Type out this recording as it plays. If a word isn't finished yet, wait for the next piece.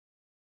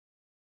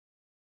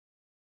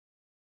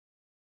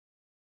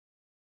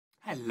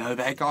Hello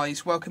there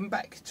guys, welcome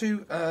back to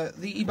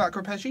the eBike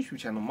Repairs YouTube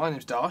channel. My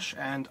name's Dash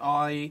and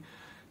I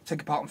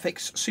take apart and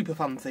fix super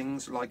fun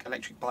things like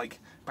electric bike,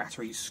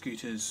 batteries,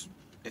 scooters,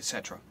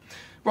 etc.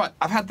 Right,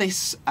 I've had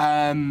this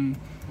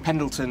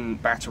Pendleton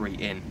battery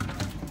in,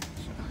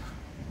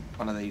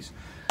 one of these.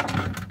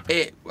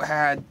 It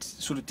had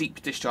sort of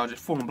deep discharge,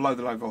 it's fallen below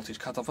the low voltage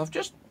cutoff. I've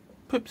just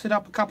put it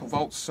up a couple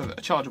volts so that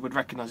a charger would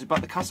recognise it, but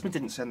the customer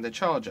didn't send their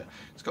charger.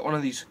 It's got one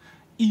of these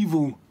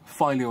evil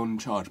Philion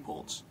charge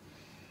ports.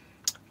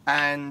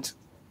 And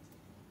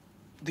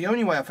the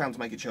only way I found to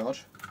make it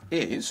charge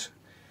is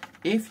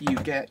if you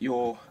get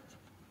your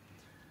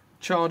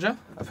charger.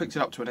 I've hooked it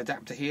up to an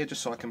adapter here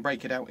just so I can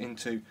break it out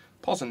into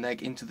pos and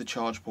neg into the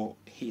charge port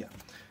here.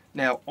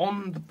 Now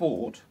on the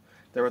board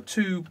there are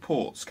two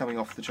ports coming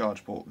off the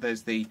charge port.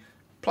 There's the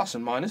plus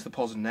and minus, the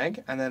pos and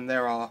neg, and then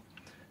there are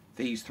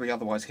these three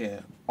other wires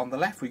here. On the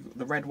left we've got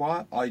the red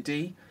wire,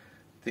 ID,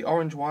 the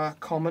orange wire,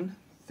 common,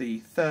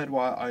 the third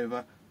wire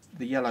over,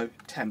 the yellow,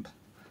 temp.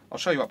 I'll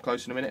show you up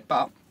close in a minute,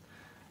 but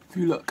if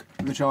you look,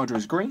 the charger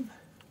is green,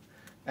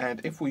 and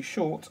if we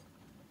short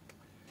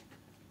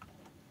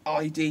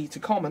ID to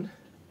common,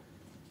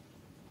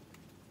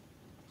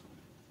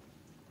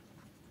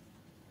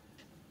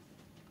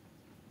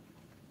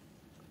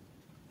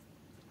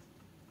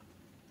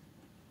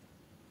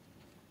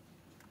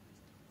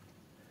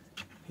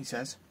 he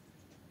says,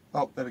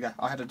 oh, there we go,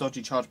 I had a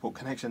dodgy charge port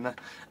connection there.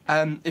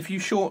 If you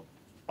short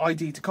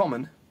ID to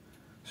common,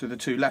 so the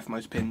two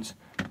leftmost pins,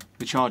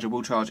 the charger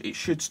will charge. It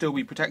should still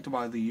be protected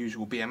by the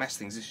usual BMS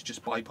things. This is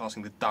just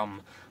bypassing the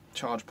dumb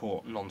charge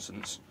port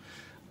nonsense.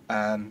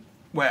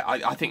 Where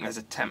I think there's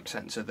a temp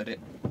sensor that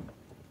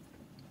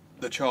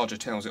the charger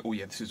tells it, oh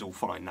yeah, this is all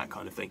fine, that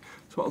kind of thing.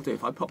 So what I'll do,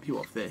 if I pop you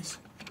off this,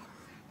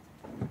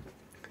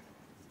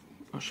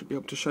 I should be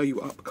able to show you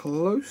up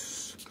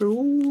close through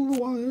all the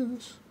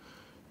wires.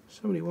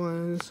 So many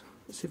wires.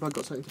 Let's see if I've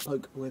got something to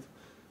poke with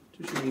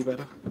to show you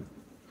better.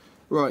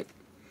 Right.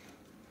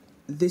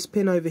 This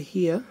pin over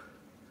here,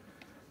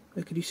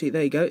 where could you see?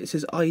 There you go. It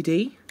says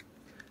ID.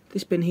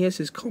 This pin here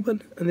says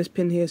common, and this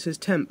pin here says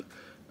temp.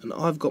 And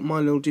I've got my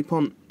little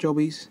DuPont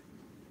jobbies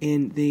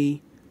in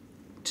the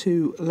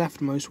two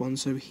leftmost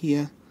ones. So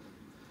here,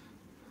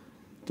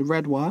 the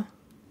red wire,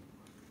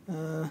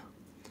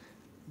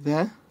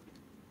 there,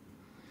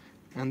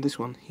 and this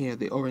one here,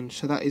 the orange.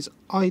 So that is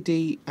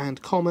ID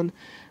and common.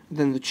 And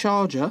then the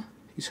charger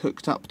is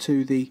hooked up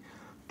to the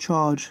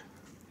charge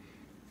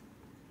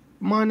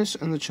minus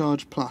and the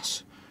charge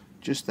plus,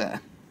 just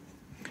there.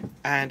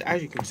 And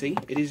as you can see,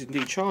 it is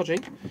indeed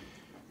charging,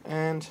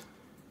 and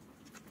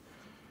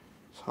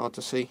it's hard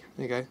to see.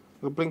 There you go, a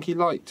little blinky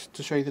light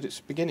to show you that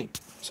it's beginning.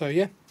 So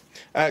yeah,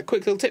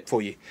 quick little tip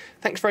for you.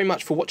 Thanks very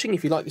much for watching.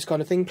 If you like this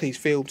kind of thing, please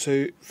feel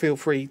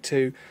free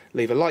to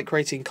leave a like,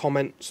 rating,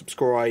 comment,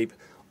 subscribe,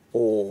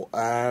 or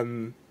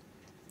you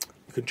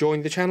can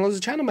join the channel as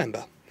a channel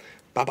member.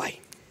 Bye bye.